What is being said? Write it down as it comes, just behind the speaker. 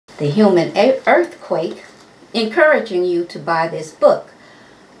the Human Earthquake, encouraging you to buy this book.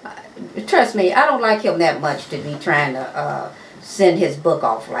 Trust me, I don't like him that much to be trying to send his book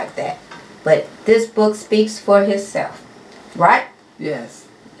off like that. But this book speaks for himself, right? Yes.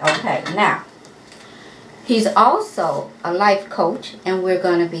 Okay, now, he's also a life coach, and we're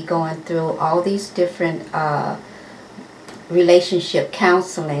going to be going through all these different relationship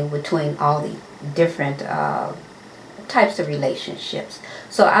counseling between all the different types of relationships.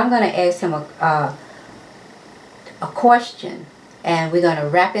 So I'm going to ask him a question, and we're going to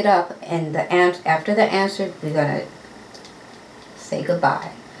wrap it up, and after the answer, we're going to say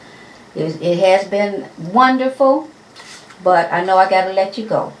goodbye. It has been wonderful, but I know I got to let you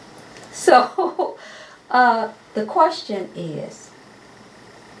go. So the question is,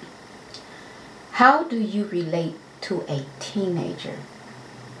 how do you relate to a teenager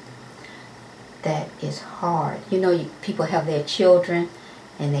that is hard? You know, people have their children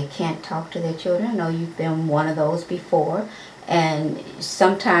and they can't talk to their children. I know you've been one of those before, and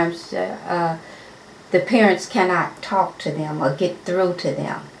sometimes the parents cannot talk to them or get through to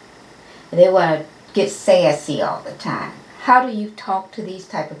them. They want to get sassy all the time. How do you talk to these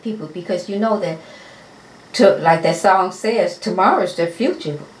type of people? Because you know that, like that song says, tomorrow's their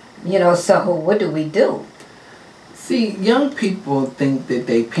future. You know, so what do we do? See, young people think that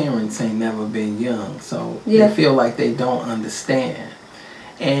their parents ain't never been young, so they feel like they don't understand.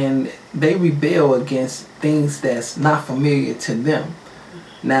 And they rebel against things that's not familiar to them.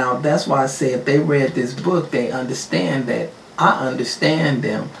 Now, that's why I say if they read this book, they understand that I understand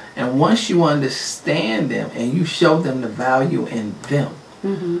them. And once you understand them and you show them the value in them,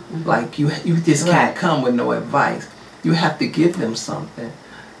 like you just can't come with no advice. You have to give them something.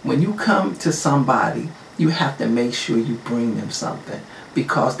 When you come to somebody, you have to make sure you bring them something,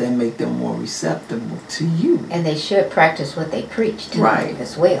 because they make them more receptive to you. And they should practice what they preach too,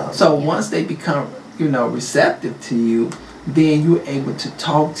 as well. So once they become, receptive to you, then you're able to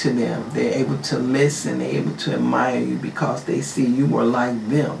talk to them. They're able to listen. They're able to admire you because they see you are like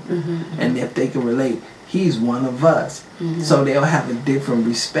them. And if they can relate, he's one of us. So they'll have a different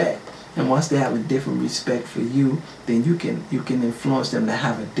respect. And once they have a different respect for you, then you can influence them to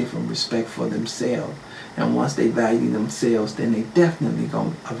have a different respect for themselves. And once they value themselves, then they definitely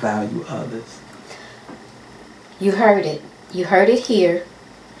going to value others. You heard it. You heard it here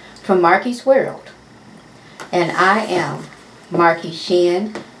from Markie's World. And I am Markie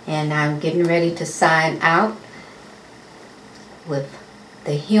Shinn, and I'm getting ready to sign out with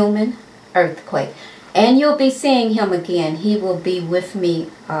the Human Earthquake. And you'll be seeing him again. He will be with me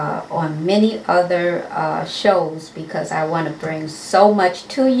on many other shows, because I want to bring so much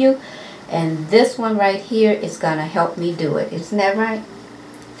to you. And this one right here is going to help me do it. Isn't that right?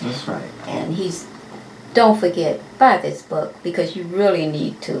 That's right. And don't forget, buy this book, because you really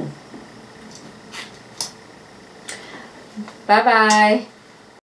need to. Bye-bye.